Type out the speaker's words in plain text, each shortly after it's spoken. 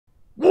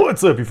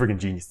What's up, you freaking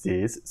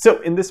geniuses?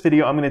 So in this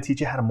video, I'm going to teach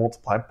you how to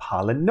multiply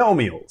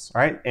polynomials,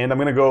 right? And I'm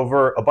going to go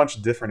over a bunch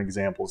of different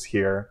examples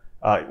here.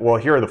 Well,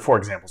 here are the 4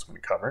 examples we're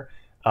going to cover.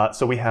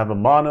 So we have a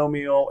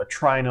monomial, a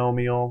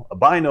trinomial, a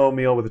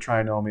binomial with a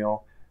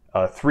trinomial,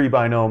 3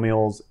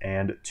 binomials,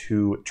 and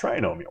 2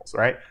 trinomials,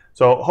 right?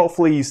 So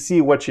hopefully you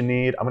see what you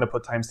need. I'm going to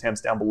put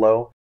timestamps down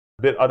below.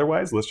 But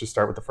otherwise, let's just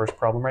start with the first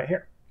problem right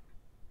here.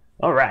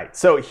 All right,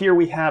 so here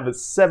we have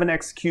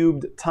 7x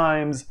cubed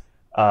times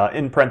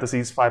in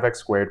parentheses 5x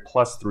squared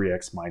plus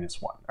 3x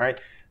minus 1. All right,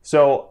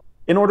 so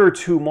in order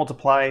to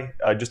multiply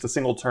just a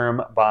single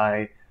term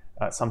by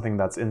something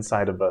that's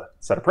inside of a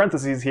set of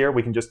parentheses here,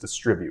 we can just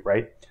distribute,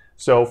 right?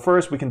 So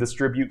first we can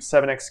distribute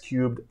 7x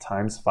cubed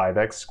times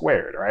 5x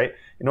squared, all right?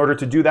 In order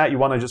to do that, you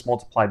want to just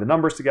multiply the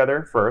numbers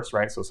together first,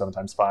 right? So 7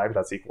 times 5,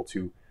 that's equal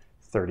to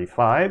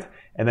 35.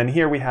 And then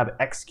here we have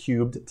x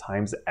cubed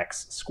times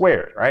x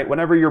squared, right?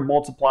 Whenever you're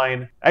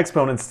multiplying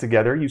exponents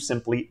together, you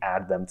simply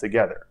add them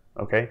together,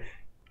 okay?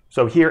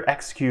 So here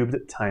x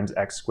cubed times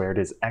x squared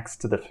is x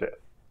to the 5th.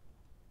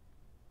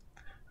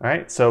 All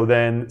right, so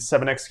then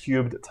 7x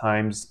cubed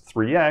times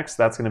 3x,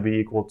 that's going to be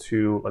equal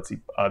to, let's see,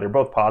 they're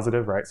both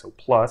positive, right? So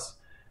plus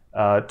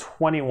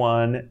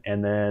 21,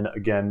 and then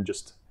again,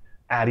 just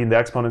adding the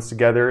exponents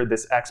together,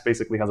 this x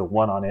basically has a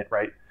 1 on it,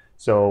 right?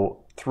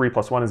 So 3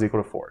 plus 1 is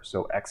equal to 4,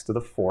 so x to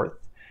the 4th.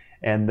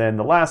 And then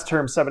the last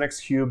term,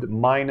 7x cubed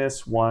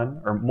minus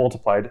 1, or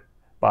multiplied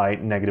by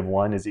negative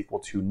 1, is equal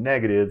to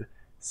negative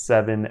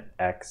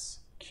 7x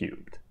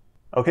cubed.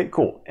 Okay,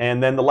 cool.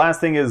 And then the last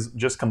thing is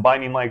just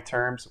combining like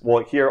terms.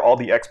 Well, here all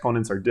the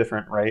exponents are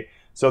different, right?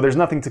 So there's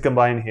nothing to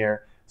combine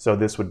here. So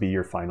this would be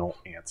your final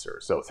answer.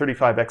 So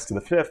 35x to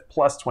the 5th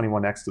plus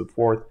 21x to the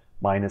 4th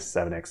minus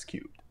 7x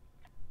cubed.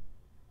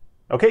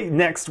 Okay,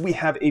 next we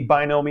have a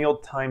binomial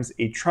times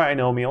a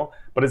trinomial,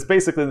 but it's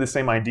basically the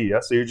same idea.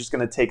 So you're just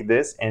going to take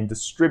this and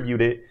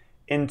distribute it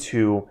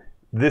into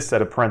this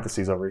set of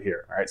parentheses over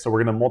here. All right, so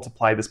we're going to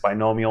multiply this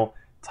binomial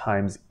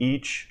times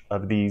each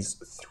of these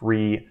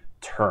 3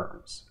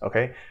 terms,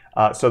 okay?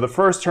 So the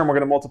first term we're going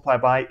to multiply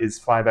by is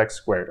 5x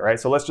squared, all right?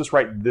 So let's just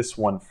write this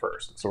one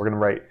first. So we're going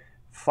to write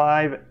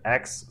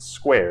 5x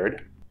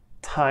squared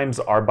times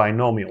our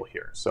binomial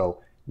here.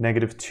 So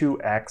negative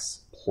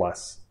 2x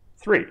plus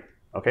 3,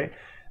 okay?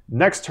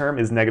 Next term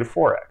is negative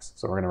 4x.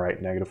 So we're going to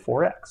write negative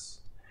 4x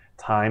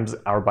times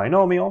our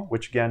binomial,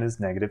 which again is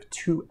negative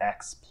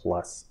 2x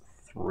plus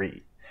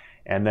 3.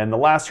 And then the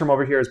last term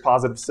over here is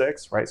positive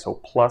 6, right? So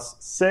plus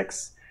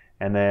 6.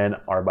 And then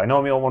our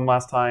binomial one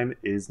last time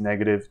is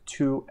negative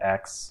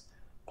 2x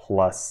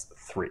plus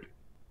 3.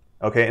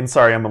 Okay, and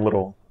sorry, I'm a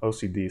little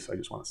OCD, so I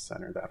just want to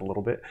center that a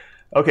little bit.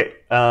 Okay,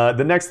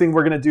 the next thing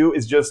we're going to do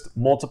is just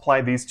multiply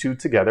these 2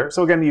 together.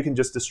 So again, you can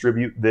just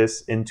distribute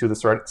this into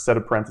the set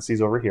of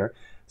parentheses over here.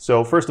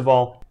 So first of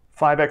all,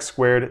 5x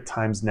squared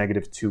times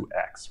negative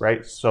 2x,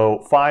 right? So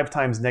 5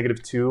 times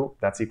negative 2,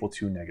 that's equal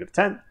to negative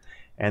 10.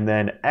 And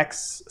then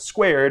x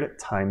squared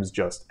times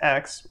just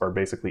x, or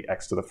basically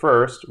x to the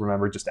 1st.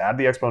 Remember, just add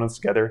the exponents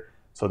together,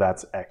 so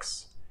that's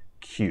x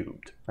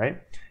cubed,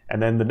 right?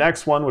 And then the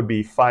next one would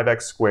be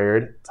 5x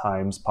squared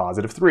times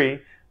positive 3.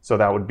 So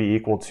that would be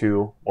equal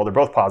to, well, they're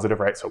both positive,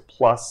 right? So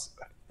plus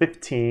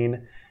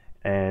 15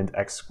 and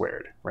x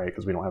squared, right?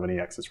 Because we don't have any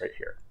x's right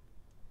here.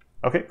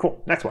 Okay,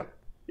 cool. Next one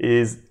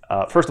is,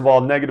 first of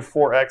all, negative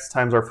 4x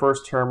times our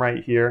first term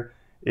right here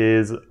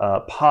is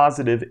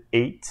positive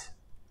 8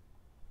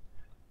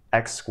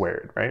 x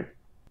squared, right?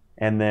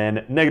 And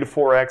then negative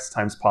 4x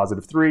times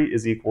positive 3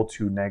 is equal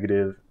to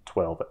negative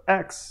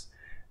 12x.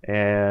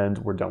 And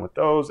we're done with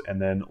those. And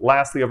then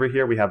lastly over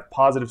here, we have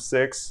positive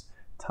 6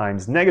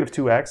 times negative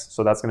 2x.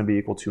 So that's going to be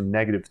equal to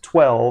negative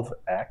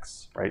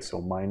 12x, right?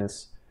 So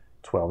minus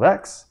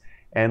 12x.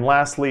 And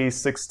lastly,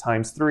 6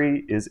 times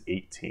 3 is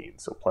 18,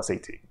 so plus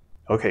 18.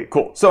 Okay,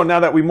 cool. So now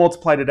that we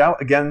multiplied it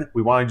out, again,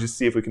 we want to just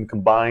see if we can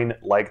combine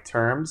like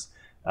terms.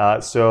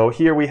 So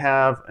here we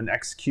have an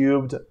x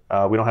cubed.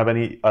 We don't have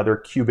any other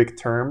cubic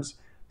terms.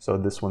 So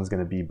this one's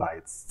going to be by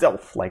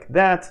itself like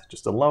that,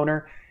 just a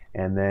loner.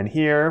 And then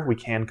here we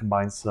can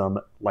combine some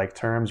like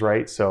terms,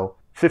 right? So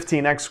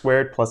 15x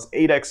squared plus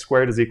 8x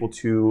squared is equal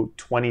to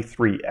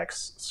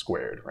 23x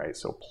squared, right?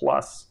 So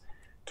plus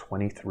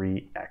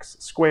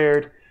 23x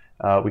squared.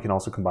 We can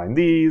also combine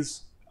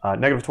these.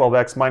 Negative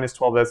 12x minus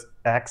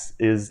 12x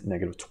is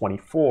negative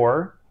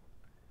 24.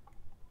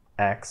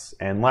 X,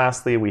 and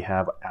lastly we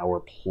have our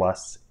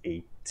plus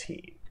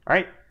 18. All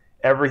right,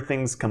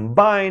 everything's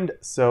combined,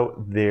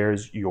 so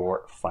there's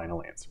your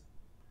final answer.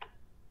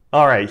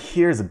 All right,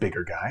 here's a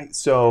bigger guy.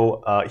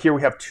 So here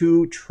we have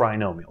 2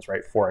 trinomials,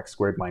 right? 4x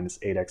squared minus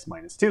 8x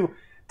minus 2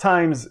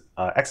 times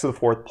x to the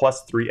 4th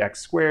plus 3x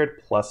squared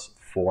plus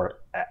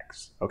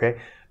 4x, okay?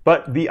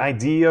 But the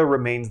idea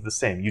remains the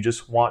same. You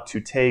just want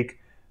to take,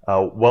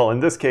 well, in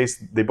this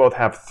case, they both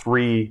have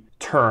 3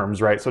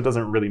 terms, right? So it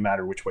doesn't really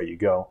matter which way you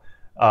go.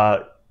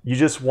 You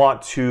just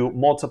want to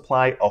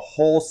multiply a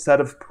whole set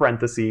of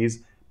parentheses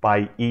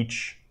by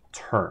each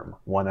term,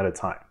 one at a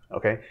time,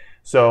 okay?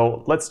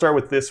 So let's start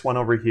with this one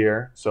over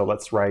here. So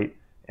let's write,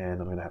 and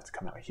I'm going to have to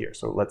come out here.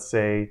 So let's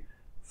say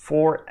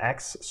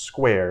 4x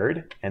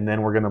squared, and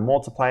then we're going to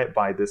multiply it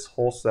by this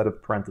whole set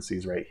of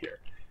parentheses right here.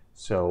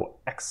 So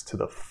x to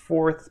the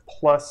fourth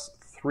plus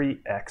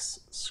 3x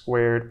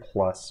squared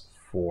plus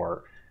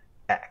 4x.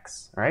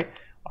 All right.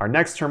 Our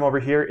next term over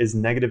here is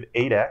negative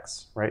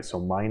 8x, right? So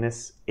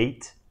minus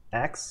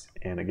 8x.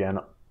 And again,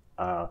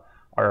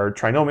 our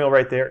trinomial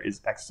right there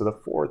is x to the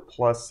fourth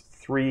plus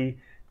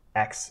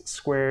 3x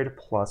squared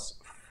plus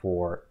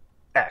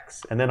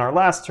 4x. And then our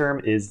last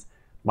term is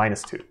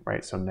minus 2,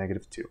 right? So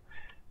negative 2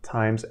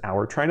 times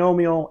our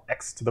trinomial,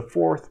 x to the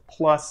fourth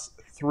plus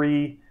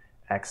 3x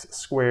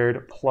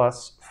squared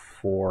plus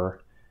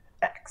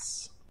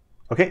 4x.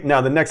 Okay,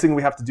 now the next thing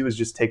we have to do is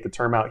just take the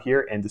term out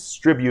here and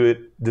distribute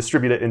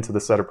it into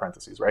the set of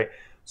parentheses, right?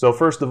 So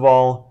first of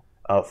all,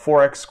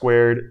 4x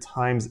squared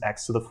times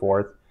x to the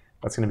fourth,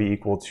 that's going to be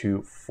equal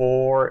to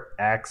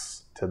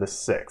 4x to the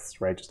sixth,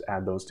 right? Just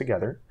add those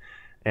together.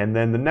 And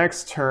then the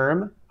next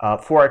term,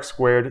 4x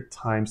squared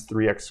times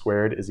 3x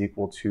squared is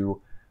equal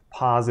to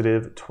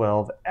positive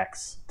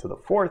 12x to the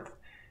fourth.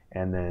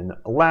 And then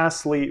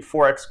lastly,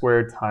 4x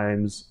squared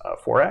times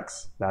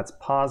 4x, that's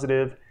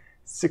positive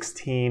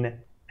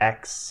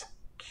 16x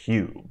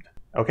cubed.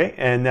 Okay,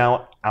 and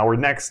now our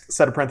next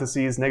set of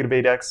parentheses, negative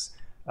 8x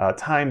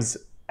times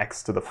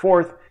x to the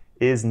fourth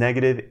is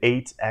negative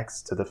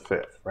 8x to the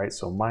fifth, right?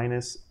 So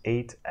minus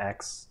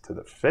 8x to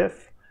the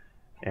fifth.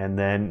 And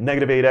then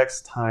negative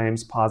 8x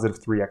times positive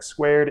 3x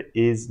squared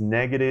is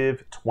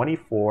negative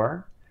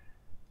 24x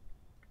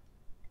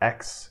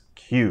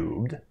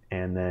cubed.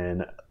 And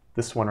then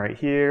this one right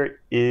here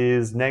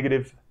is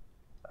negative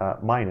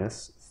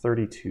minus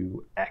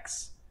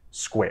 32x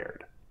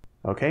squared.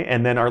 Okay,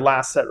 and then our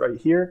last set right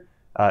here,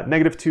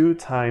 negative 2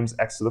 times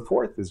x to the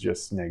fourth is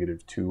just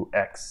negative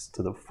 2x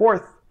to the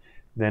fourth.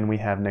 Then we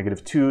have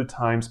negative 2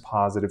 times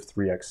positive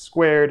 3x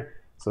squared,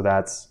 so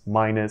that's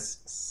minus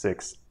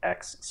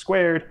 6x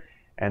squared.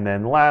 And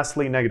then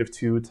lastly, negative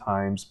 2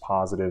 times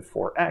positive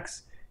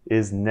 4x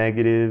is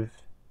negative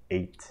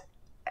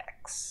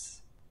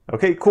 8x.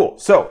 Okay, cool.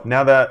 So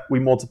now that we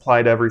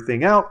multiplied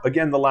everything out,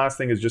 again, the last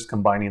thing is just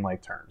combining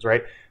like terms,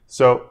 right?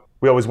 So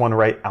we always want to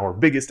write our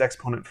biggest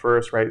exponent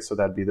first, right? So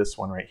that'd be this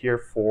one right here,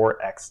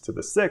 4x to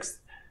the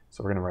sixth.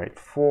 So we're going to write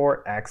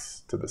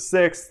 4x to the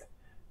sixth.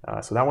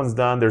 So that one's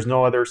done. There's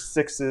no other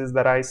sixes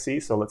that I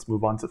see, so let's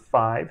move on to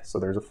 5. So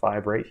there's a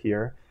 5 right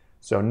here.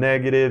 So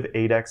negative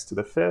 8x to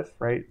the fifth,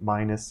 right?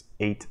 Minus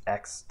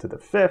 8x to the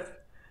fifth.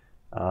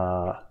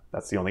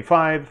 That's the only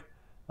 5.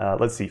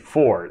 Let's see,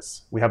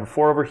 4s. We have a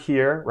 4 over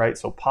here, right?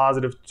 So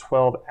positive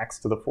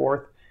 12x to the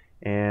fourth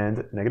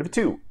and negative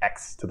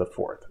 2x to the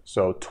fourth.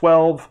 So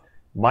 12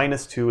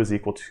 minus 2 is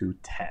equal to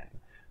 10.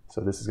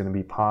 So this is going to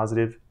be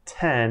positive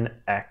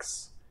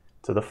 10x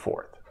to the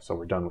fourth. So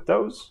we're done with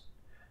those.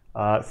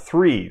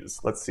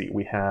 3s, let's see,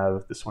 we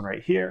have this one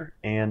right here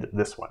and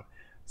this one.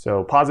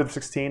 So positive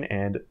 16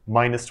 and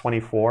minus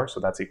 24,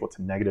 so that's equal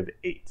to negative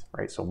 8,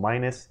 right? So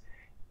minus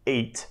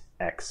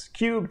 8x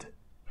cubed,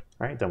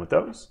 right? Done with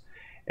those.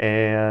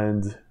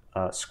 And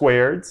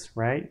squareds,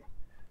 right?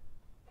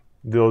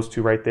 Those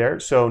two right there.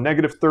 So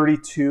negative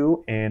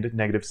 32 and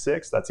negative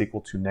 6, that's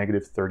equal to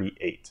negative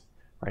 38,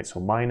 right?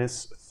 So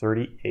minus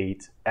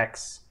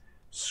 38x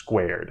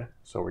squared.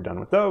 So we're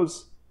done with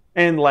those.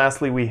 And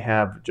lastly, we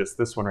have just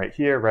this one right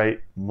here, right?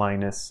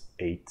 Minus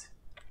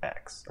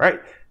 8x. All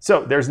right,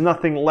 so there's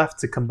nothing left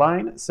to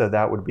combine, so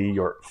that would be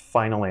your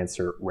final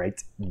answer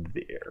right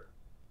there.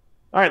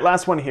 All right,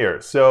 last one here.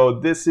 So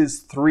this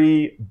is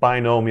 3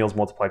 binomials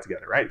multiplied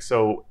together, right?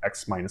 So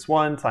x minus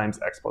 1 times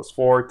x plus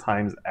 4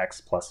 times x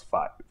plus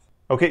 5.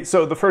 Okay,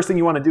 so the first thing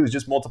you want to do is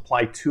just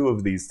multiply 2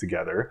 of these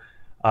together.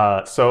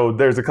 So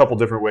there's a couple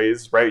different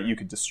ways, right? You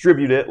could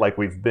distribute it like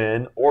we've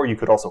been, or you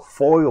could also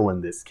FOIL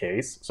in this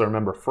case. So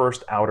remember,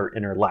 first, outer,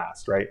 inner,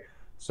 last, right?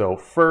 So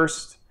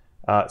first,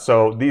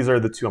 so these are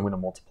the 2 I'm going to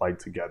multiply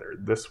together,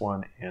 this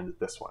one and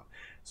this one.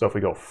 So if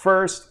we go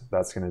first,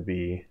 that's going to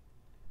be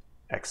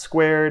x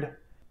squared,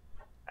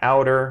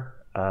 outer,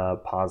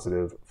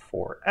 positive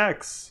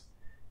 4x,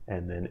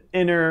 and then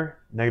inner,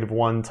 negative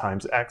 1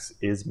 times x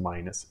is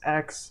minus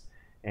x,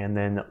 and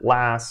then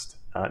last,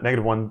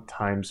 negative 1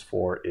 times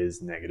 4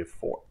 is negative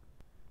 4.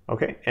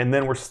 Okay, and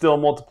then we're still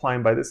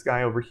multiplying by this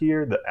guy over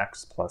here, the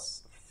x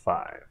plus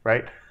 5,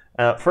 right?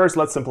 First,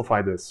 let's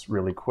simplify this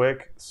really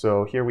quick.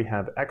 So here we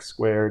have x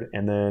squared,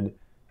 and then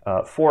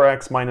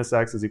 4x minus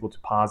x is equal to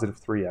positive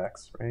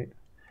 3x, right?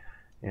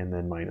 And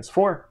then minus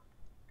 4.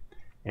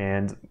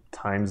 And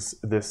times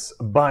this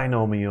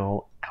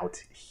binomial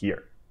out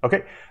here.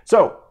 Okay,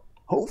 so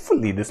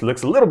hopefully this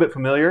looks a little bit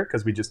familiar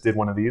because we just did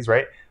one of these,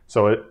 right?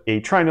 So a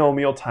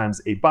trinomial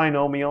times a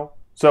binomial.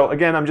 So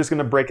again, I'm just going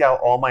to break out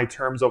all my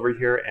terms over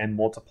here and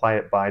multiply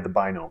it by the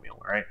binomial,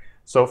 all right?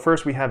 So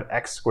first we have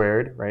x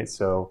squared, right?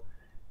 So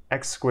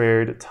x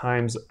squared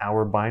times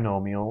our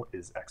binomial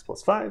is x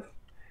plus 5.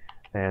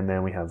 And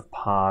then we have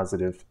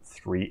positive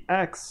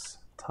 3x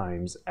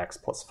times x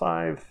plus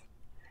 5.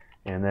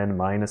 And then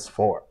minus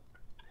 4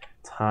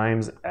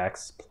 times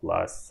x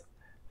plus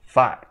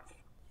 5.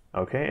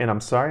 Okay, and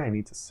I'm sorry, I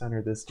need to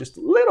center this just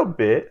a little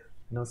bit.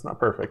 No, it's not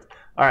perfect.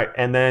 All right,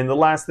 and then the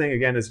last thing,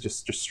 again, is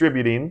just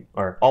distributing,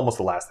 or almost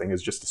the last thing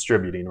is just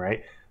distributing,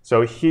 right?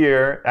 So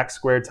here, x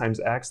squared times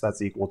x,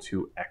 that's equal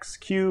to x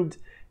cubed.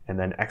 And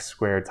then x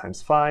squared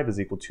times 5 is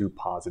equal to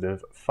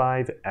positive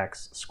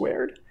 5x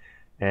squared.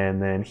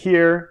 And then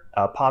here,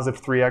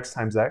 positive 3x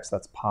times x,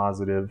 that's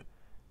positive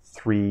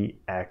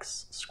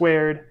 3x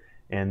squared.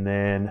 And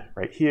then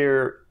right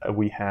here,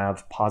 we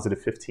have positive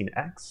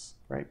 15x,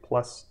 right,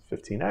 plus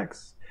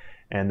 15x.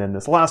 And then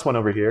this last one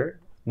over here,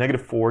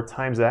 negative 4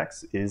 times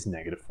x is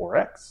negative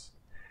 4x.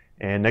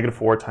 And negative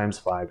 4 times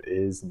 5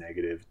 is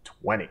negative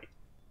 20.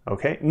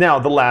 Okay, now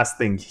the last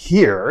thing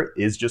here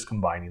is just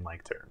combining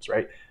like terms,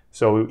 right?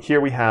 So here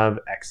we have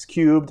x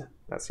cubed.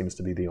 That seems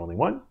to be the only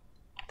one.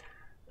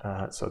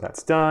 So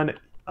that's done.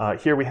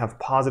 Here we have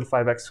positive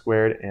 5x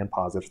squared and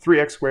positive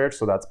 3x squared.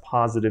 So that's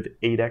positive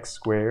 8x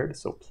squared.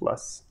 So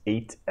plus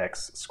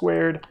 8x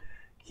squared.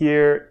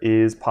 Here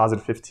is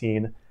positive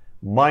 15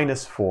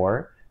 minus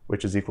 4,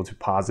 which is equal to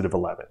positive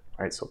 11.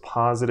 Right? So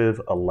positive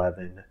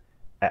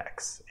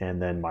 11x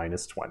and then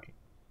minus 20.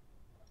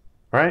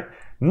 All right?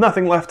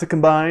 Nothing left to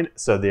combine.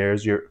 So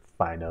there's your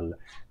final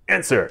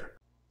answer.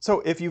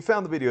 So if you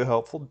found the video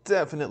helpful,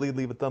 definitely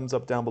leave a thumbs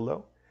up down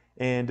below.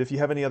 And if you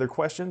have any other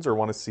questions or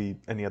want to see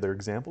any other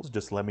examples,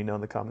 just let me know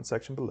in the comment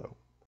section below.